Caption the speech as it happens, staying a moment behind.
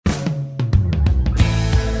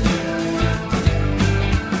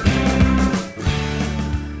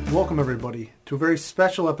welcome everybody to a very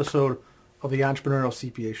special episode of the Entrepreneurial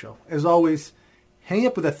CPA Show. As always, hang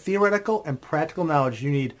up with the theoretical and practical knowledge you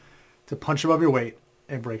need to punch above your weight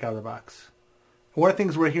and break out of the box. One of the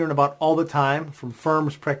things we're hearing about all the time from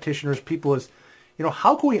firms, practitioners, people is,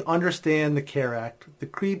 how can we understand the CARE Act, the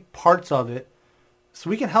key parts of it, so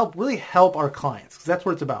we can really help our clients, because that's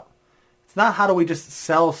what it's about. It's not how do we just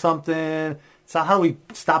sell something. It's not how do we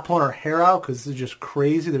stop pulling our hair out because this is just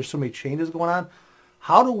crazy. There's so many changes going on.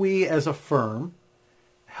 How do we as a firm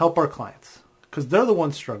help our clients? Because they're the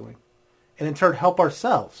ones struggling. And in turn help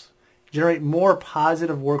ourselves generate more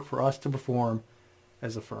positive work for us to perform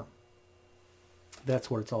as a firm. That's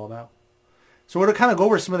what it's all about. So we're going to kind of go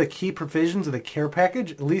over some of the key provisions of the CARE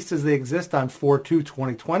package, at least as they exist on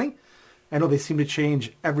 4/2/2020. I know they seem to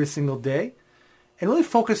change every single day. And really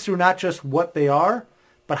focus through not just what they are,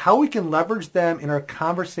 but how we can leverage them in our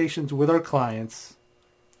conversations with our clients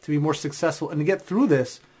to be more successful and to get through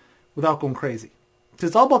this without going crazy. Because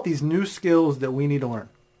it's all about these new skills that we need to learn.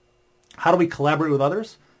 How do we collaborate with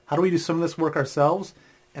others? How do we do some of this work ourselves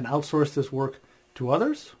and outsource this work to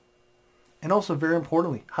others? And also, very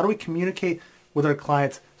importantly, how do we communicate with our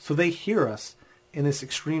clients so they hear us in this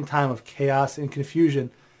extreme time of chaos and confusion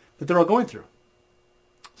that they're all going through?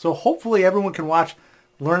 So hopefully everyone can watch,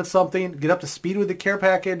 learn something, get up to speed with the CARE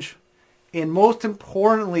package, and most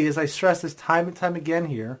importantly, as I stress this time and time again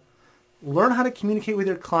here, learn how to communicate with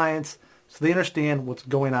your clients so they understand what's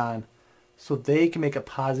going on, so they can make a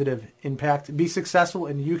positive impact, be successful,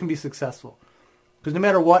 and you can be successful. Because no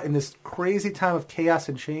matter what, in this crazy time of chaos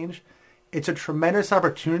and change, it's a tremendous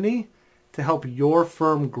opportunity to help your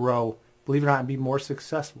firm grow, believe it or not, and be more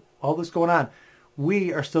successful. All this going on,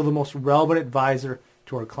 we are still the most relevant advisor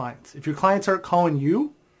to our clients. If your clients aren't calling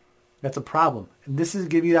you, that's a problem. And this is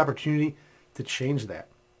giving you the opportunity to change that.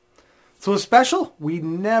 So a special, we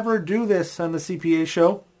never do this on the CPA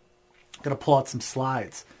Show. I'm going to pull out some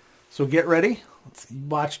slides. So get ready. Let's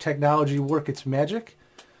watch technology work its magic.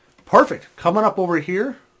 Perfect. Coming up over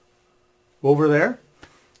here, over there,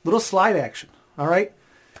 little slide action. All right?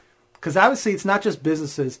 Because obviously it's not just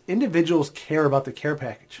businesses. Individuals care about the CARE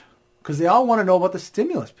package because they all want to know about the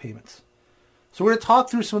stimulus payments. So we're going to talk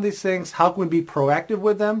through some of these things. How can we be proactive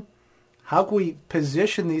with them? How can we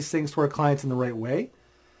position these things to our clients in the right way?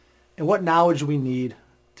 And what knowledge we need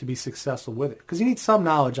to be successful with it? Because you need some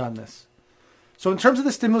knowledge on this. So in terms of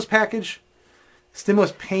the stimulus package,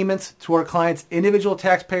 stimulus payments to our clients, individual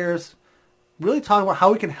taxpayers, really talking about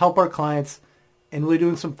how we can help our clients and really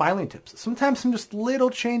doing some filing tips. Sometimes some just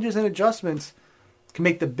little changes and adjustments can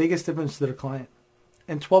make the biggest difference to their client.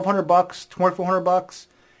 And $1,200, $2,400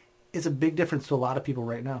 is a big difference to a lot of people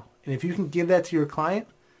right now. And if you can give that to your client,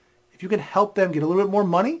 if you can help them get a little bit more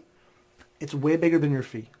money, it's way bigger than your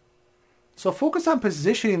fee. So focus on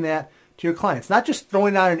positioning that to your clients, not just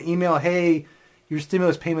throwing out an email, hey, your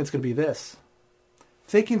stimulus payment's going to be this.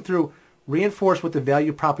 Thinking through, reinforce what the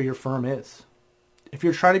value prop of your firm is. If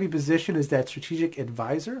you're trying to be positioned as that strategic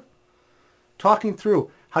advisor, talking through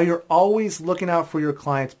how you're always looking out for your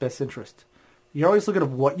client's best interest. You're always looking at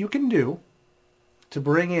what you can do to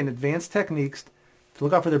bring in advanced techniques to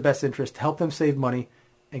look out for their best interest, to help them save money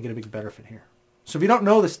and get a big benefit here. So if you don't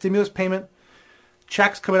know, the stimulus payment,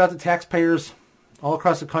 checks coming out to taxpayers all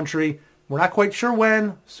across the country. We're not quite sure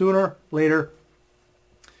when, sooner, later.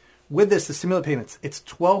 With this, the stimulus payments, it's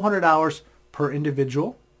 $1,200 per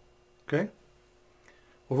individual, okay?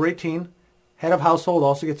 Over 18. Head of household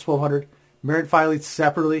also gets $1,200. Married filing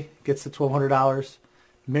separately gets the $1,200.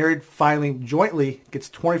 Married filing jointly gets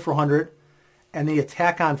 $2,400. And they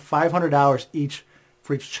tack on $500 each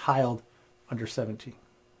for each child under 17.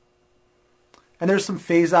 And there's some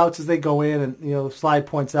phase outs as they go in, and the slide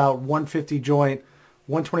points out $150 joint,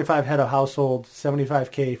 $125 head of household,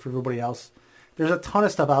 $75K for everybody else. There's a ton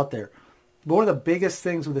of stuff out there. But one of the biggest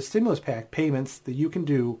things with the stimulus pack payments that you can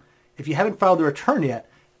do, if you haven't filed the return yet,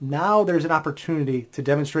 now there's an opportunity to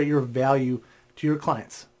demonstrate your value to your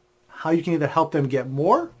clients. How you can either help them get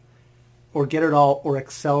more or get it all or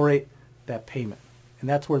accelerate that payment. And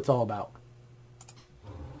that's what it's all about.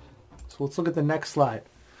 So let's look at the next slide.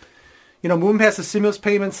 Moving past the stimulus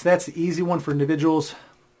payments, that's the easy one for individuals.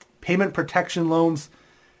 Payment protection loans.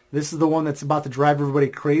 This is the one that's about to drive everybody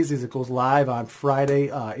crazy as it goes live on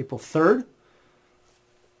Friday, April 3rd.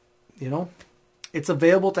 It's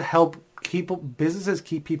available to help businesses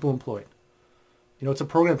keep people employed. It's a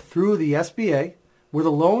program through the SBA where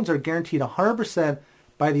the loans are guaranteed 100%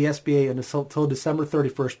 by the SBA until December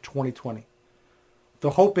 31st, 2020.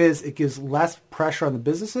 The hope is it gives less pressure on the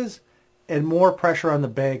businesses and more pressure on the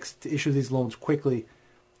banks to issue these loans quickly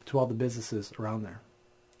to all the businesses around there.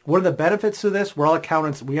 What are the benefits to this? We're all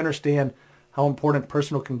accountants. We understand how important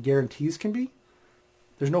personal guarantees can be.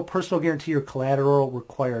 There's no personal guarantee or collateral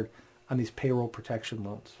required on these payroll protection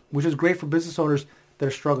loans, which is great for business owners that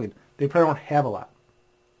are struggling. They probably don't have a lot.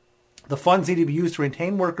 The funds need to be used to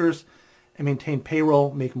retain workers and maintain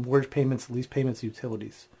payroll, make mortgage payments, lease payments,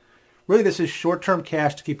 utilities. Really, this is short-term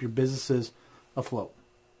cash to keep your businesses afloat.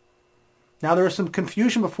 Now, there was some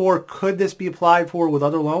confusion before. Could this be applied for with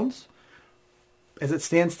other loans? As it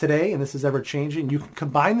stands today, and this is ever changing, you can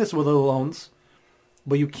combine this with other loans,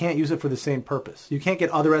 but you can't use it for the same purpose. You can't get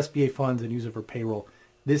other SBA funds and use it for payroll.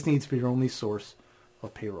 This needs to be your only source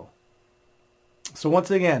of payroll. So once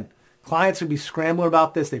again, clients would be scrambling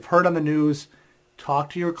about this. They've heard on the news. Talk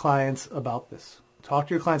to your clients about this. Talk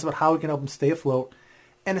to your clients about how we can help them stay afloat.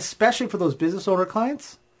 And especially for those business owner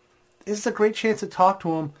clients, this is a great chance to talk to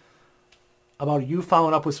them about you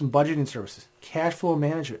following up with some budgeting services, cash flow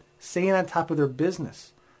management, staying on top of their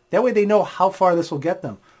business. That way they know how far this will get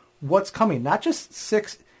them, what's coming, not just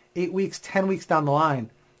 6, 8 weeks, 10 weeks down the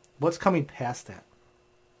line, what's coming past that.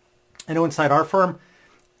 I know inside our firm,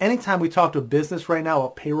 anytime we talk to a business right now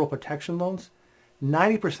about payroll protection loans,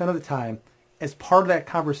 90% of the time, as part of that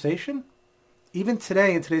conversation, even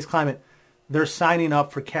today in today's climate, they're signing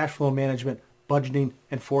up for cash flow management, budgeting,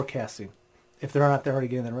 and forecasting if they're not already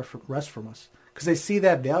getting that rest from us, because they see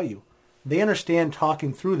that value. They understand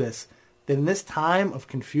talking through this, that in this time of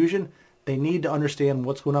confusion, they need to understand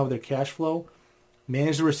what's going on with their cash flow,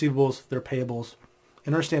 manage the receivables, their payables,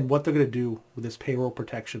 and understand what they're going to do with this payroll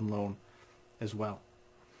protection loan as well.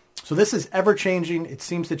 So this is ever changing. It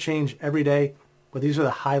seems to change every day, but these are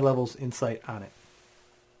the high levels insight on it.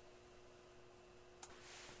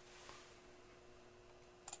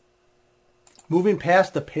 Moving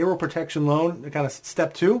past the payroll protection loan, kind of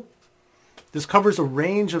step 2, this covers a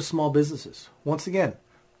range of small businesses. Once again,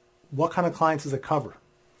 what kind of clients does it cover?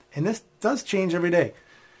 And this does change every day.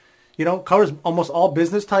 You know, it covers almost all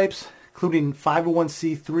business types, including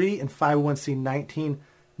 501c3 and 501c19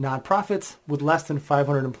 nonprofits with less than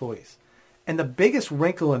 500 employees. And the biggest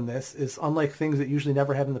wrinkle in this is, unlike things that usually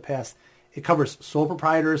never have in the past, it covers sole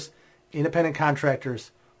proprietors, independent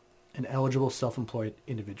contractors, and eligible self-employed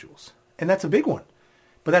individuals. And that's a big one.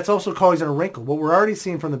 But that's also causing a wrinkle. What we're already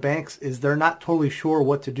seeing from the banks is they're not totally sure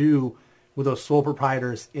what to do with those sole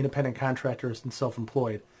proprietors, independent contractors, and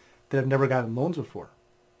self-employed that have never gotten loans before.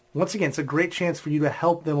 Once again, it's a great chance for you to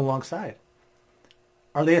help them alongside.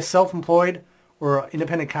 Are they a self-employed or an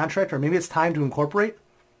independent contractor? Maybe it's time to incorporate,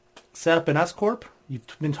 set up an S-Corp. You've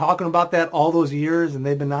been talking about that all those years and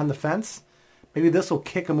they've been on the fence. Maybe this will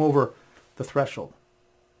kick them over the threshold.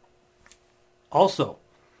 Also,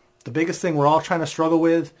 the biggest thing we're all trying to struggle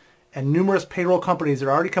with, and numerous payroll companies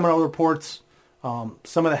are already coming out with reports.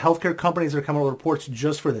 Some of the healthcare companies are coming out with reports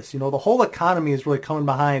just for this. You know, the whole economy is really coming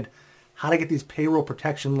behind how to get these payroll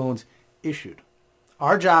protection loans issued.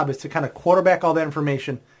 Our job is to kind of quarterback all that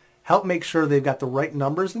information, help make sure they've got the right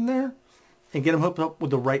numbers in there, and get them hooked up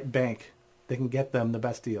with the right bank that can get them the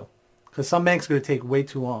best deal. Because some banks are going to take way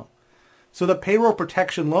too long. So the payroll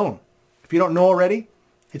protection loan, if you don't know already,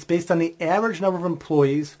 it's based on the average number of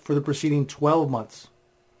employees for the preceding 12 months.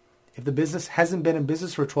 If the business hasn't been in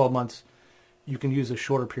business for 12 months, you can use a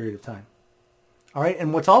shorter period of time. All right,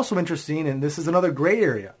 and what's also interesting, and this is another gray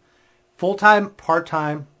area, full-time,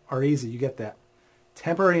 part-time are easy, you get that.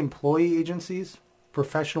 Temporary employee agencies,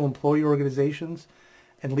 professional employee organizations,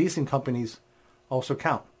 and leasing companies also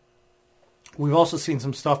count. We've also seen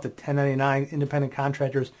some stuff that 1099 independent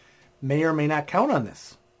contractors may or may not count on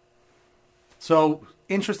this. So,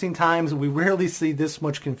 interesting times. We rarely see this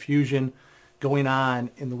much confusion going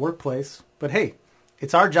on in the workplace. But hey,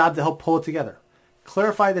 it's our job to help pull it together.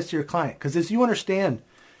 Clarify this to your client. Because as you understand,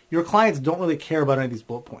 your clients don't really care about any of these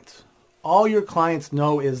bullet points. All your clients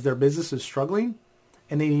know is their business is struggling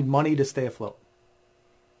and they need money to stay afloat.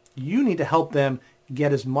 You need to help them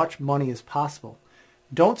get as much money as possible.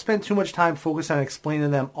 Don't spend too much time focused on explaining to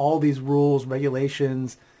them all these rules,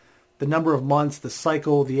 regulations, the number of months, the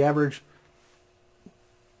cycle, the average.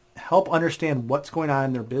 Help understand what's going on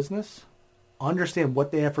in their business, understand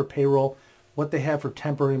what they have for payroll, what they have for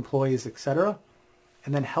temporary employees, etc.,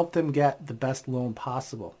 and then help them get the best loan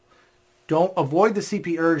possible. Don't avoid the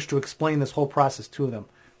CP urge to explain this whole process to them.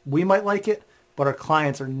 We might like it, but our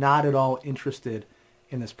clients are not at all interested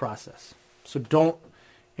in this process. So don't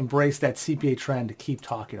embrace that CPA trend to keep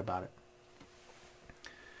talking about it.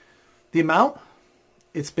 The amount,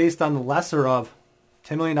 it's based on the lesser of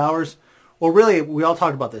 $10 million. Well, really, we all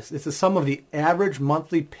talked about this. It's the sum of the average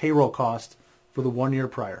monthly payroll cost for the 1 year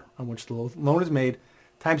prior on which the loan is made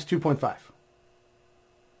times 2.5.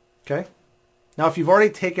 Okay? Now, if you've already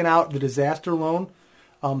taken out the disaster loan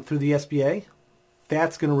through the SBA,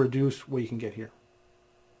 that's going to reduce what you can get here.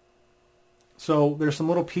 So there's some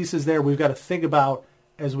little pieces there we've got to think about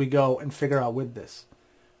as we go and figure out with this.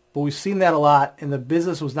 But we've seen that a lot, and the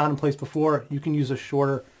business was not in place before. You can use a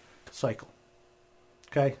shorter cycle.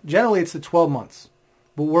 Okay? Generally, it's the 12 months.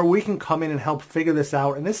 But where we can come in and help figure this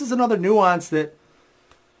out, and this is another nuance that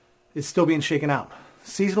is still being shaken out.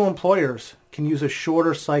 Seasonal employers can use a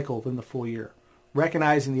shorter cycle than the full year,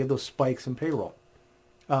 recognizing you have those spikes in payroll.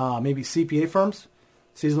 Maybe CPA firms,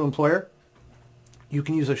 seasonal employer, you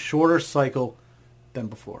can use a shorter cycle than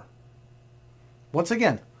before. Once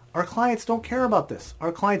again, our clients don't care about this.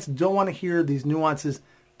 Our clients don't want to hear these nuances,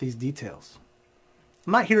 these details.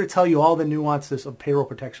 I'm not here to tell you all the nuances of payroll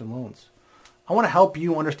protection loans. I want to help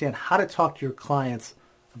you understand how to talk to your clients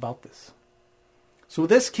about this. So with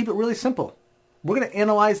this, keep it really simple. We're going to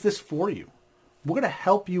analyze this for you. We're going to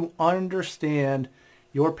help you understand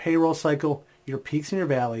your payroll cycle, your peaks and your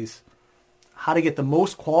valleys, how to get the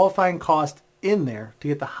most qualifying cost in there to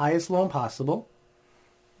get the highest loan possible.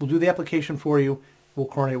 We'll do the application for you. We'll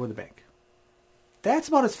coordinate with the bank. That's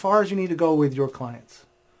about as far as you need to go with your clients.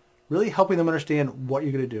 Really helping them understand what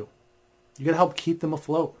you're going to do. You're going to help keep them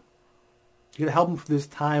afloat. You're going to help them through this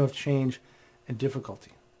time of change and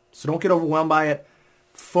difficulty. So don't get overwhelmed by it.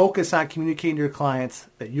 Focus on communicating to your clients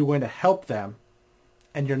that you're going to help them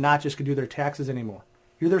and you're not just going to do their taxes anymore.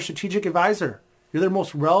 You're their strategic advisor. You're their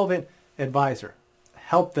most relevant advisor.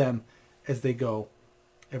 Help them as they go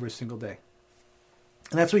every single day.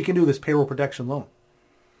 And that's what you can do with this payroll protection loan.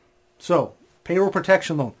 So, payroll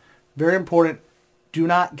protection loan, very important. Do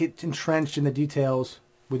not get entrenched in the details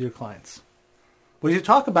with your clients. When you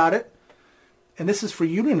talk about it, and this is for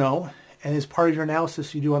you to know, and as part of your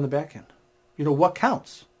analysis you do on the back end. You know, what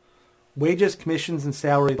counts? Wages, commissions, and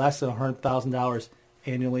salary less than $100,000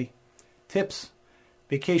 annually. Tips,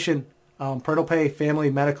 vacation, parental pay, family,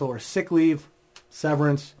 medical, or sick leave,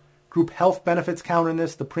 severance, group health benefits count in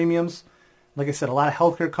this, the premiums. Like I said, a lot of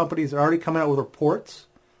healthcare companies are already coming out with reports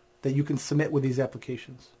that you can submit with these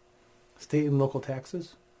applications. State and local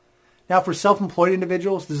taxes. Now, for self-employed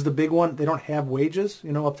individuals, this is the big one. They don't have wages,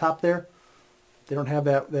 you know, up top there. They don't have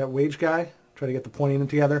that wage guy. Try to get the pointing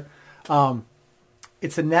together.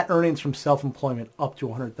 It's the net earnings from self-employment up to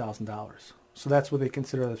 $100,000. So that's what they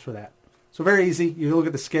consider this for that. So very easy. You look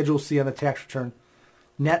at the Schedule C on the tax return.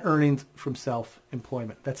 Net earnings from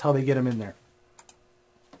self-employment. That's how they get them in there.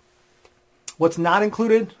 What's not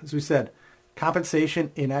included, as we said,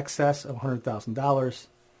 compensation in excess of $100,000,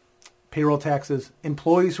 payroll taxes,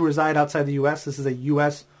 employees who reside outside the U.S. This is a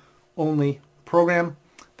U.S.-only program.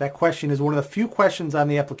 That question is one of the few questions on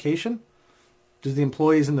the application. Does the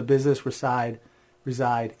employees in the business reside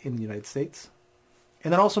in the United States?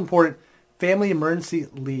 And then also important, family emergency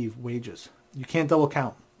leave wages. You can't double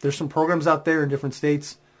count. There's some programs out there in different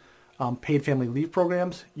states, paid family leave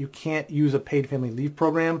programs. You can't use a paid family leave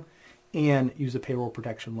program and use a payroll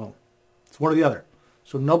protection loan. It's one or the other.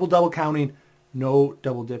 So no double counting, no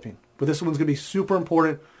double dipping. But this one's going to be super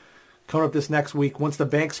important coming up this next week. Once the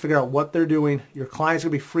banks figure out what they're doing, your client's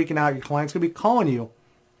going to be freaking out. Your client's going to be calling you.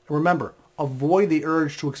 And remember, avoid the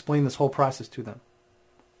urge to explain this whole process to them.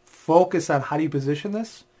 Focus on how do you position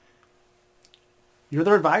this. You're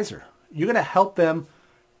their advisor. You're going to help them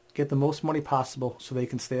get the most money possible so they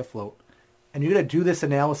can stay afloat. And you're going to do this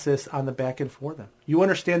analysis on the back end for them. You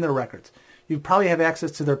understand their records. You probably have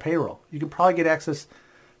access to their payroll. You can probably get access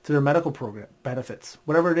to their medical program benefits,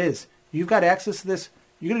 whatever it is. You've got access to this.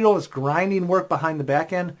 You're going to do all this grinding work behind the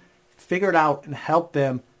back end, figure it out, and help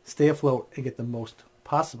them stay afloat and get the most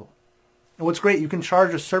possible. And what's great, you can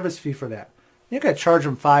charge a service fee for that. You're going to charge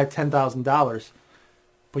them $5,000, $10,000,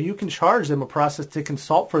 but you can charge them a process to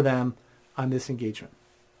consult for them on this engagement,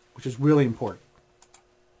 which is really important.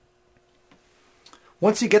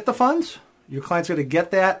 Once you get the funds, your client's going to get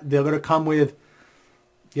that. They're going to come with,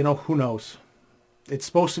 who knows. It's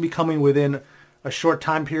supposed to be coming within a short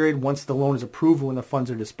time period once the loan is approved, when the funds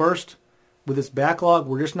are dispersed. With this backlog,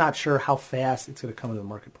 we're just not sure how fast it's going to come into the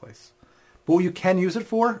marketplace. But what you can use it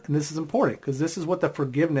for, and this is important, because this is what the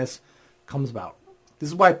forgiveness comes about. This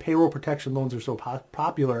is why payroll protection loans are so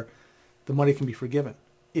popular. The money can be forgiven.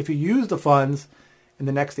 If you use the funds in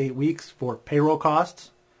the next 8 weeks for payroll costs,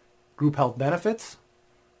 group health benefits,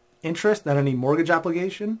 interest on any mortgage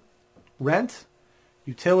obligation, rent,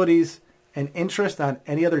 utilities, and interest on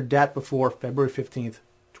any other debt before February 15th,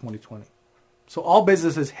 2020. So all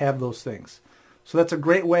businesses have those things. So that's a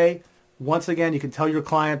great way. Once again, you can tell your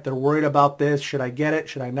client they're worried about this. Should I get it?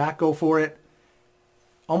 Should I not go for it?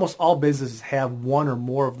 Almost all businesses have one or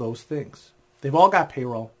more of those things. They've all got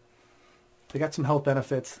payroll. They got some health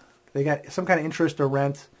benefits. They got some kind of interest or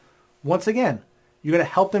rent. Once again, You're going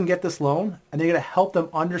to help them get this loan, and you're going to help them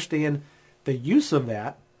understand the use of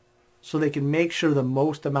that so they can make sure the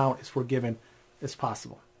most amount is forgiven as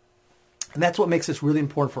possible. And that's what makes this really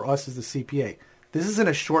important for us as the CPA. This isn't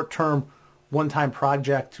a short-term, one-time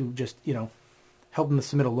project to just, help them to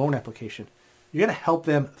submit a loan application. You're going to help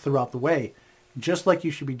them throughout the way, just like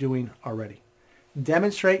you should be doing already.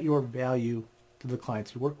 Demonstrate your value to the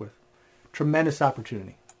clients you work with. Tremendous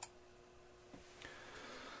opportunity.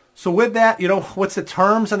 So with that, what's the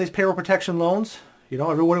terms on these payroll protection loans?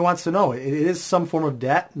 Everybody wants to know. It is some form of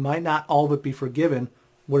debt. Might not all of it be forgiven.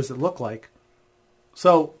 What does it look like?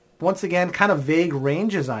 So once again, kind of vague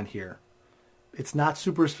ranges on here. It's not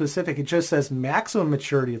super specific. It just says maximum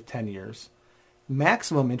maturity of 10 years,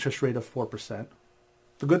 maximum interest rate of 4%.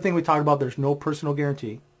 The good thing we talked about, there's no personal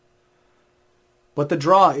guarantee. But the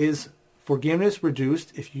draw is forgiveness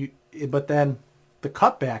reduced but then the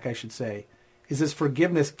cutback, I should say, is this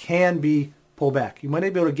forgiveness can be pulled back. You might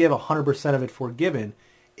not be able to give 100% of it forgiven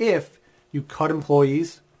if you cut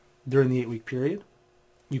employees during the 8-week period,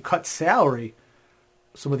 you cut salary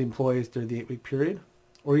some of the employees during the 8-week period,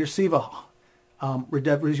 or you receive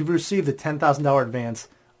you've received the $10,000 advance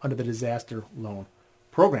under the disaster loan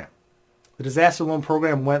program. The disaster loan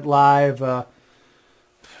program went live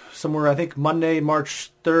somewhere, I think Monday,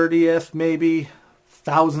 March 30th, maybe.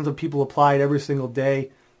 Thousands of people applied every single day.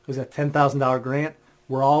 It was a $10,000 grant.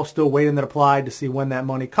 We're all still waiting to apply to see when that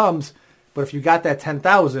money comes. But if you got that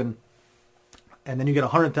 $10,000 and then you get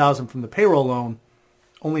 $100,000 from the payroll loan,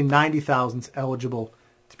 only $90,000 is eligible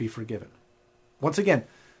to be forgiven. Once again,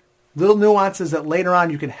 little nuances that later on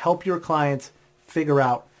you can help your clients figure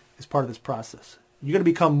out as part of this process. You're going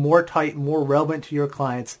to become more tight, more relevant to your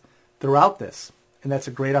clients throughout this. And that's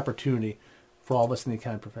a great opportunity for all of us in the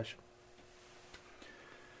accounting profession.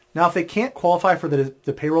 Now, if they can't qualify for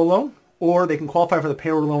the payroll loan, or they can qualify for the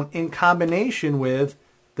payroll loan in combination with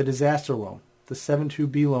the disaster loan, the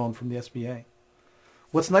 7.2B loan from the SBA.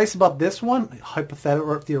 What's nice about this one, hypothetically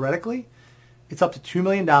or theoretically, it's up to $2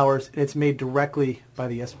 million, and it's made directly by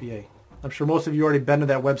the SBA. I'm sure most of you already been to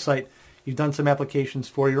that website. You've done some applications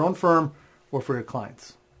for your own firm or for your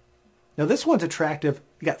clients. Now, this one's attractive.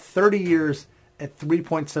 You got 30 years at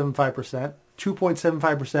 3.75%,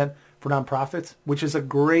 2.75% for nonprofits, which is a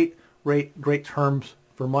great terms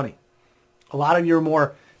for money. A lot of your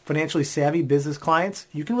more financially savvy business clients,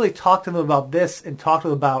 you can really talk to them about this and talk to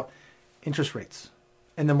them about interest rates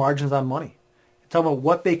and the margins on money. Tell them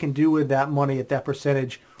what they can do with that money at that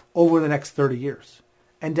percentage over the next 30 years.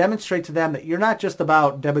 And demonstrate to them that you're not just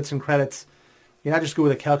about debits and credits. You're not just good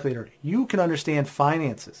with a calculator. You can understand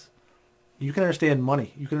finances. You can understand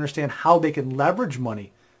money. You can understand how they can leverage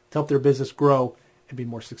money to help their business grow and be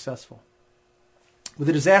more successful. With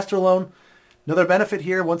a disaster loan, another benefit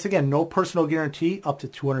here, once again, no personal guarantee up to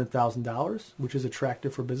 $200,000, which is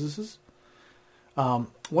attractive for businesses.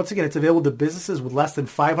 Once again, it's available to businesses with less than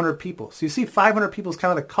 500 people. So you see 500 people is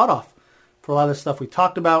kind of the cutoff for a lot of the stuff we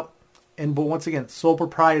talked about. But once again, sole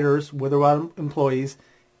proprietors, whether employees,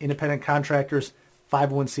 independent contractors,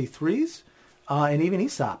 501c3s, and even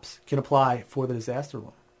ESOPs can apply for the disaster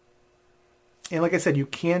loan. And like I said, you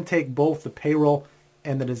can take both the payroll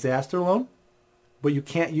and the disaster loan, but you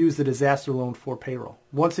can't use the disaster loan for payroll.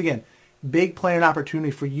 Once again, big plan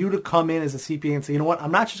opportunity for you to come in as a CPA and say, you know what,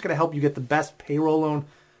 I'm not just going to help you get the best payroll loan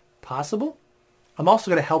possible. I'm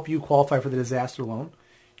also going to help you qualify for the disaster loan.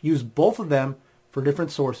 Use both of them for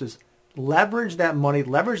different sources. Leverage that money,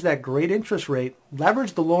 leverage that great interest rate,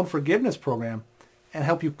 leverage the loan forgiveness program, and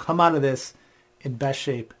help you come out of this in best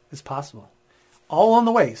shape as possible. All on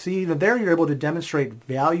the way. See, even there you're able to demonstrate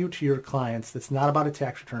value to your clients. That's not about a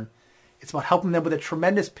tax return. It's about helping them with a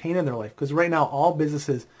tremendous pain in their life, because right now all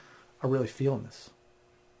businesses are really feeling this.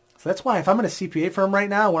 So that's why if I'm in a CPA firm right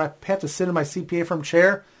now, when I have to sit in my CPA firm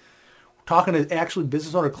chair, talking to actually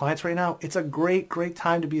business owner clients right now, it's a great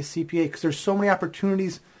time to be a CPA because there's so many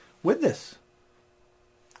opportunities with this.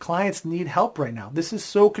 Clients need help right now. This is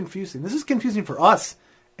so confusing. This is confusing for us,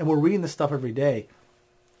 and we're reading this stuff every day.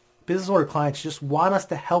 Business owner clients just want us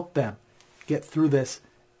to help them get through this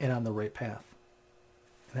and on the right path.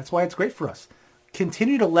 And that's why it's great for us.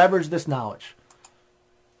 Continue to leverage this knowledge.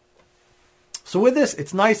 So with this,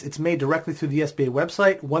 it's nice. It's made directly through the SBA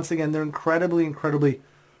website. Once again, they're incredibly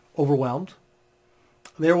overwhelmed.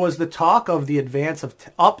 There was the talk of the advance of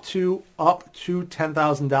up to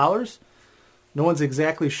 $10,000. No one's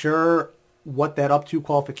exactly sure what that up to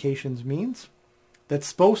qualifications means. That's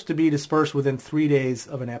supposed to be dispersed within 3 days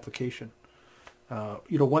of an application.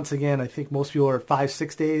 Once again, I think most people are at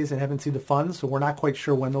 5-6 days and haven't seen the funds, so we're not quite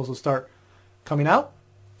sure when those will start coming out.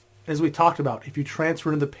 As we talked about, if you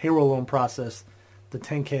transfer into the payroll loan process, the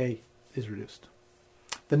 $10K is reduced.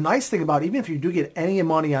 The nice thing about, even if you do get any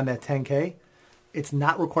money on that 10K, it's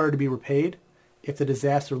not required to be repaid if the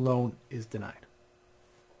disaster loan is denied.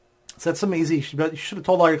 So that's something easy. You should have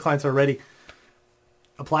told all your clients already.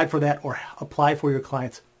 Applied for that, or apply for your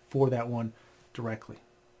clients for that one directly.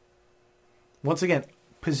 Once again,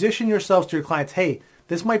 position yourselves to your clients. Hey,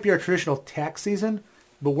 this might be our traditional tax season,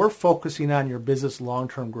 but we're focusing on your business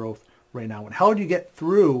long-term growth right now. And how do you get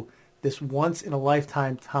through this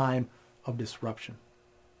once-in-a-lifetime time of disruption?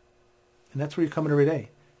 And that's where you come in every day.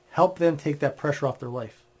 Help them take that pressure off their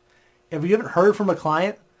life. If you haven't heard from a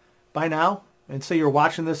client by now, and say you're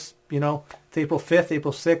watching this, it's April 5th,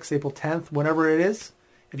 April 6th, April 10th, whenever it is,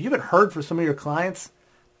 if you haven't heard from some of your clients,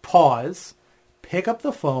 pause, pick up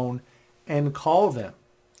the phone, and call them.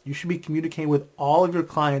 You should be communicating with all of your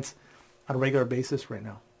clients on a regular basis right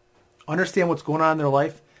now. Understand what's going on in their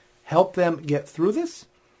life. Help them get through this.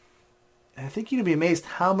 And I think you'd be amazed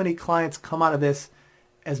how many clients come out of this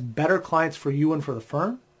as better clients for you and for the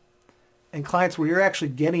firm, and clients where you're actually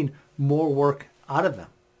getting more work out of them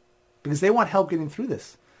because they want help getting through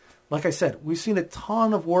this. Like I said, we've seen a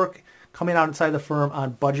ton of work coming out inside the firm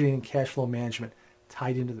on budgeting and cash flow management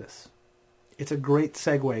tied into this. It's a great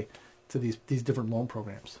segue to these different loan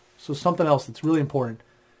programs. So something else that's really important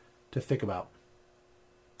to think about.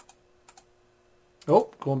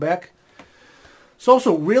 Oh, going back. It's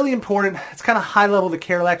also really important, it's kind of high level, the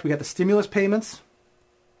CARE Act. We got the stimulus payments.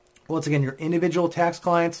 Once again, your individual tax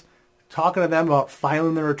clients, talking to them about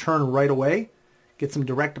filing their return right away. Get some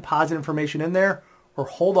direct deposit information in there, or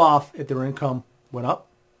hold off if their income went up.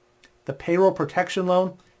 The payroll protection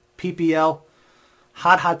loan, PPL,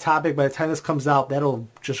 hot topic. By the time this comes out, that'll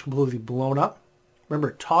just completely blown up.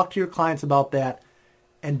 Remember, talk to your clients about that,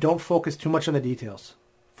 and don't focus too much on the details.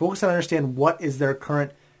 Focus on understand what is their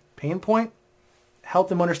current pain point. Help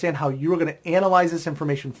them understand how you are going to analyze this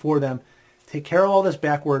information for them. Take care of all this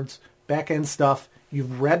back-end stuff.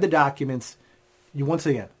 You've read the documents. Once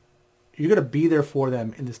again, you're going to be there for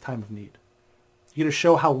them in this time of need. You're going to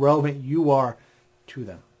show how relevant you are to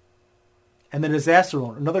them. And the disaster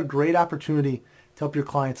loan, another great opportunity to help your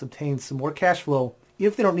clients obtain some more cash flow.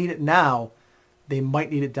 If they don't need it now, they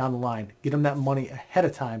might need it down the line. Get them that money ahead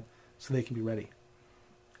of time so they can be ready.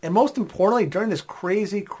 And most importantly, during this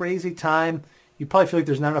crazy, crazy time, you probably feel like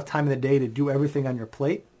there's not enough time in the day to do everything on your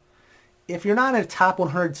plate. If you're not in a top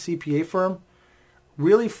 100 CPA firm,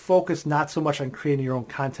 really focus not so much on creating your own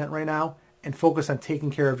content right now and focus on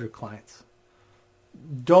taking care of your clients.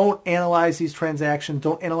 Don't analyze these transactions.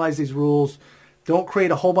 Don't analyze these rules. Don't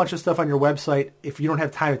create a whole bunch of stuff on your website if you don't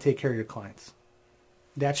have time to take care of your clients.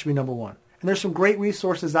 That should be number one. And there's some great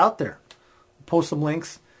resources out there. I'll post some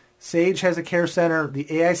links. Sage has a care center. The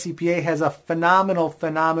AICPA has a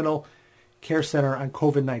phenomenal care center on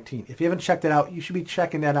COVID-19. If you haven't checked it out, you should be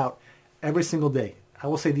checking that out every single day. I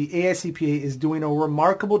will say the AICPA is doing a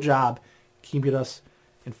remarkable job keeping us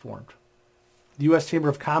informed. The U.S. Chamber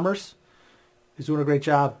of Commerce is doing a great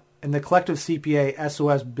job. And the Collective CPA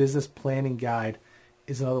SOS Business Planning Guide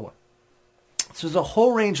is another one. So there's a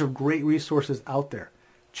whole range of great resources out there.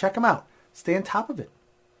 Check them out. Stay on top of it.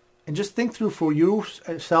 And just think through for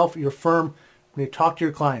yourself, your firm, when you talk to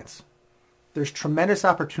your clients. There's tremendous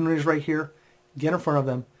opportunities right here. Get in front of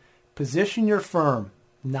them. Position your firm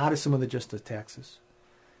not as someone that just does taxes.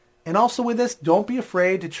 And also with this, don't be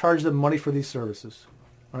afraid to charge them money for these services.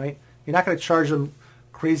 All right? You're not going to charge them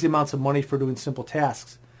crazy amounts of money for doing simple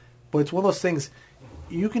tasks. But it's one of those things,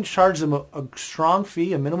 you can charge them a strong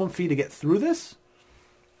fee, a minimum fee to get through this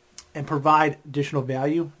and provide additional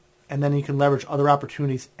value. And then you can leverage other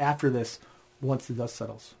opportunities after this once the dust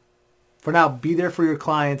settles. For now, be there for your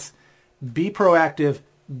clients. Be proactive.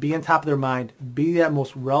 Be on top of their mind. Be that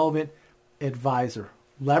most relevant advisor.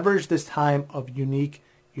 Leverage this time of unique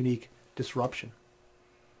disruption.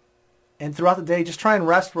 And throughout the day, just try and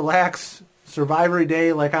rest, relax, survive every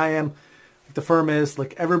day like I am, like the firm is,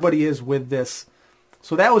 like everybody is with this.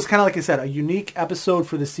 So that was kind of, like I said, a unique episode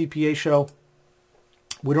for the CPA show.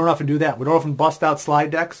 We don't often do that. We don't often bust out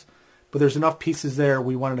slide decks, but there's enough pieces there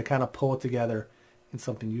we wanted to kind of pull it together in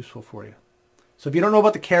something useful for you. So if you don't know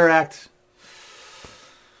about the CARE Act,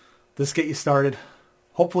 this get you started.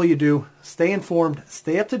 Hopefully you do. Stay informed,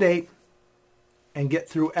 stay up to date, and get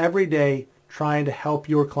through every day trying to help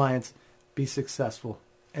your clients be successful.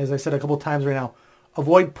 As I said a couple of times right now,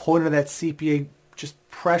 avoid pulling into that CPA just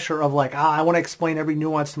pressure of like, I want to explain every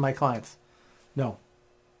nuance to my clients. No.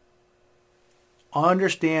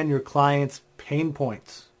 Understand your clients' pain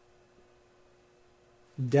points.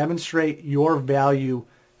 Demonstrate your value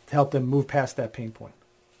to help them move past that pain point.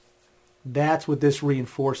 That's what this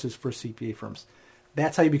reinforces for CPA firms.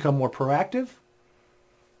 That's how you become more proactive.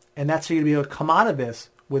 And that's how you're going to be able to come out of this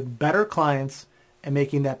with better clients and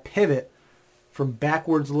making that pivot from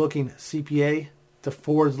backwards-looking CPA to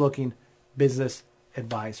forwards-looking business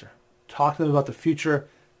advisor. Talk to them about the future.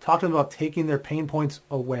 Talk to them about taking their pain points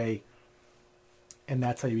away. And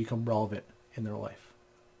that's how you become relevant in their life.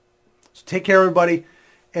 So take care, everybody.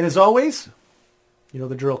 And as always, you know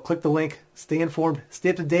the drill. Click the link. Stay informed. Stay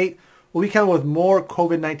up to date. We'll be coming with more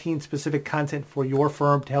COVID-19 specific content for your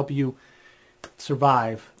firm to help you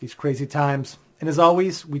survive these crazy times. And as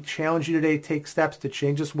always, we challenge you today to take steps to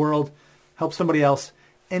change this world, help somebody else,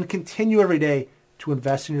 and continue every day to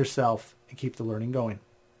invest in yourself and keep the learning going.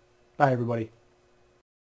 Bye, everybody.